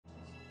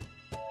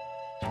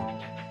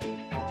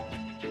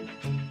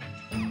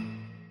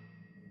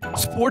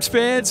Sports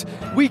fans,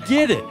 we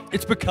get it.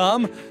 It's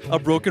become a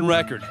broken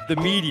record. The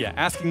media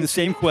asking the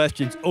same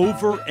questions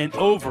over and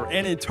over,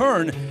 and in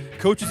turn,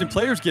 coaches and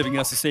players giving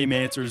us the same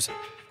answers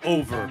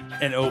over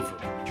and over.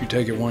 You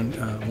take it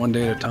one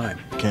day at a time.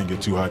 Can't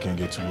get too high, can't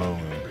get too low.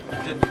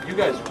 Did you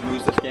guys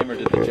lose this game, or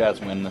did the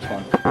Jazz win this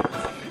one?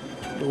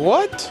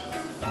 What?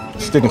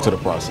 Sticking to the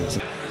process.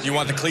 You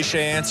want the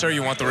cliche answer, or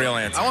you want the real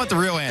answer? I want the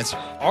real answer.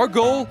 Our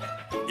goal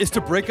is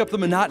to break up the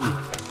monotony.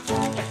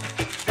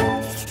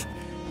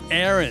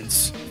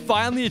 Errands.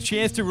 Finally a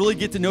chance to really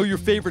get to know your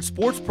favorite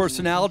sports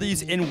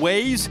personalities in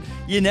ways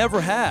you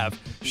never have.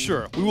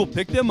 Sure, we will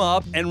pick them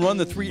up and run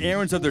the 3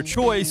 errands of their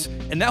choice,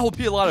 and that will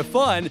be a lot of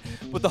fun,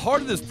 but the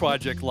heart of this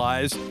project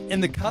lies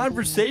in the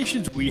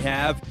conversations we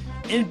have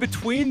in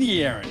between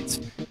the errands.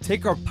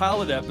 Take our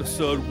pilot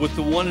episode with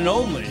the one and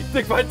only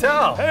Dick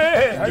Vitale.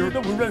 Hey, how you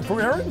doing? We ready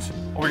for errands?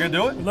 Are we gonna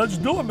do it? Let's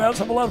do it, man. Let's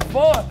have a lot of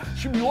fun.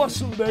 Should be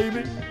awesome,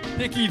 baby.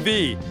 Dickie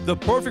V, the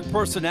perfect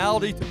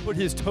personality to put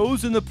his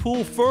toes in the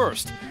pool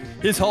first.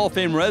 His Hall of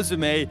Fame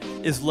resume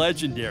is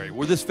legendary,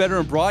 where this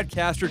veteran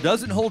broadcaster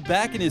doesn't hold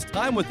back in his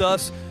time with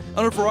us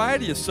on a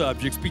variety of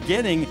subjects,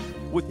 beginning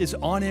with his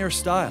on-air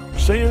style.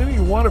 Say anything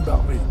you want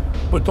about me,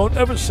 but don't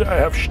ever say I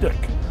have shtick,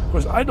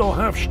 because I don't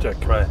have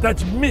shtick. Right.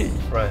 That's me.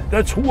 Right.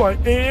 That's who I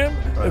am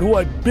and who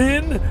I've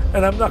been,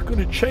 and I'm not going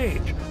to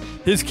change.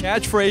 His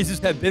catchphrases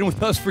have been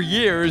with us for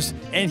years,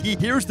 and he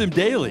hears them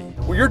daily.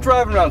 Well, you're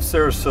driving around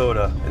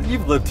Sarasota, and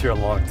you've lived here a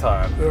long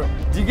time. Yeah.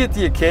 Do you get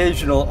the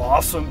occasional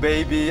awesome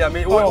baby? I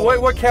mean,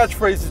 what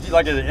catchphrases do you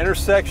like at an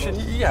intersection?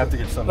 You have to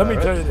get some. Let me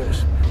tell you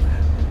this.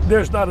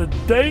 There's not a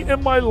day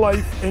in my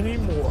life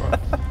anymore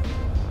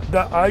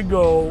that I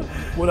go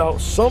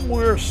without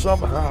somewhere,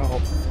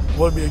 somehow.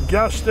 Will it be a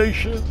gas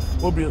station?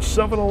 Will it be a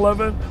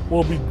 7-Eleven?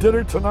 Will it be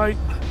dinner tonight?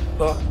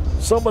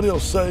 Somebody will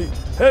say,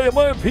 hey, am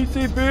I a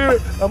PT Beer?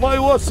 Am I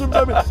awesome,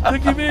 baby?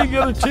 Dickie V,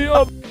 get a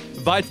cheer.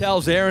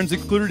 Vitale's errands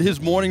included his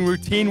morning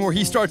routine where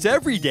he starts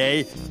every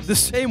day the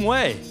same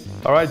way.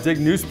 All right, Dick,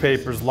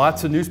 newspapers,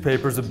 lots of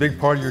newspapers, a big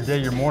part of your day,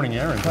 your morning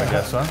errands, I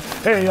guess, huh?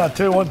 Hey, I'll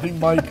tell you one thing,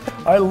 Mike.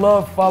 I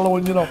love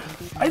following,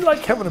 I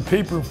like having a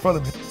paper in front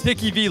of me.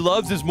 Dickie V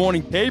loves his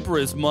morning paper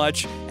as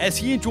much as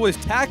he enjoys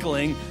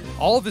tackling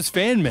all of his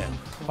fan mail.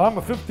 I'm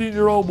a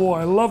 15-year-old boy.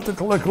 I love to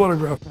collect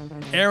autographs.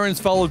 Errands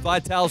followed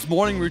Vitale's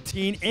morning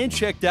routine and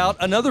checked out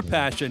another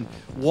passion,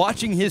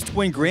 watching his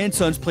twin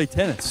grandsons play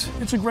tennis.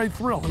 It's a great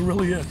thrill. It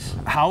really is.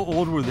 How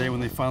old were they when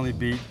they finally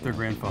beat their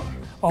grandfather?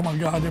 Oh, my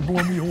God, they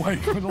blew me away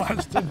for the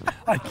last 10.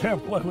 I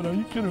can't play with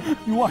them.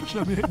 You watch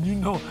them,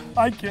 and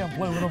I can't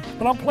play with them.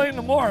 But I'm playing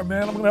tomorrow,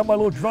 man. I'm going to have my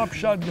little drop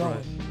shot going.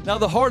 Right. Now,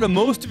 the heart of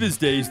most of his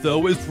days,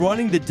 though, is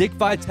running the Dick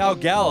Vitale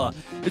Gala.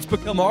 It's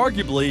become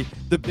arguably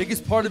the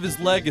biggest part of his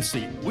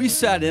legacy. We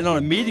sat in on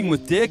a meeting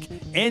with Dick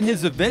and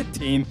his event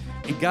team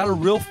and got a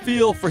real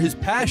feel for his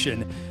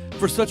passion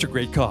for such a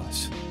great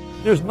cause.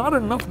 There's not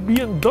enough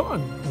being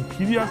done in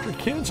pediatric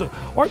cancer.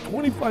 Our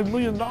 $25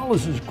 million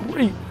is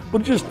great,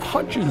 but it just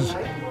touches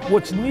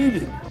what's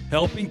needed.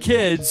 Helping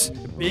kids,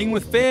 being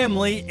with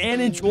family, and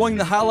enjoying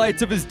the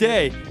highlights of his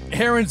day.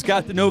 Errands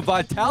got to know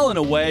Vitale in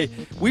a way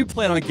we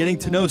plan on getting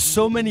to know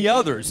so many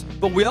others,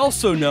 but we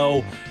also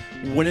know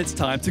when it's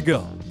time to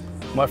go.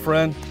 My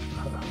friend,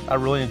 I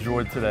really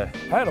enjoyed today.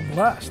 I had a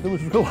blast. It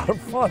was a lot of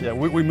fun. Yeah,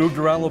 we moved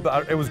around a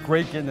little bit. It was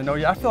great getting to know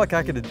you. I feel like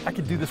I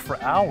could do this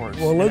for hours.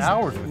 Well, let's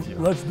hours with you.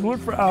 Let's do it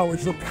for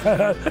hours.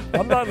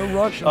 I'm not in a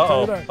rush.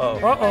 I'll tell you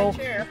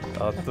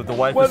that. The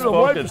wife Well, is the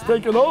spoken. wife is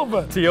taking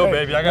over. T.O.,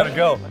 baby, I gotta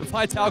go.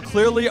 Vitale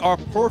clearly our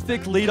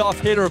perfect leadoff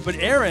hitter, but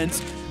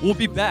Errands will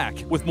be back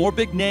with more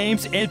big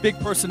names and big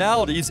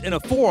personalities in a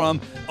forum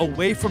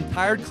away from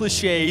tired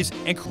cliches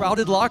and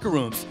crowded locker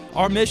rooms.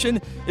 Our mission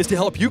is to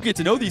help you get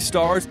to know these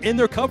stars in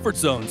their comfort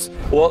zones.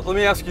 Well, let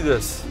me ask you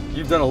this.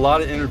 You've done a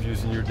lot of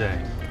interviews in your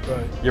day.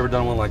 Right. You ever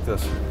done one like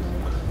this?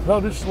 No,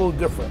 this is a little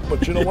different,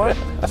 but you know what?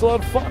 It's a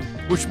lot of fun.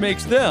 Which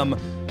makes them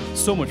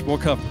so much more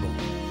comfortable.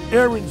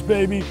 Errands,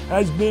 baby,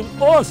 has been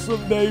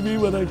awesome, baby,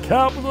 with a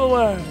capital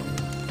M.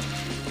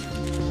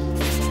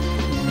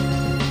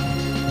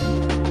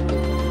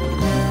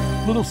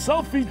 Little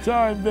selfie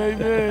time,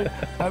 baby.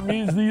 That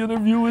means the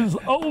interview is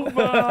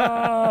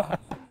over.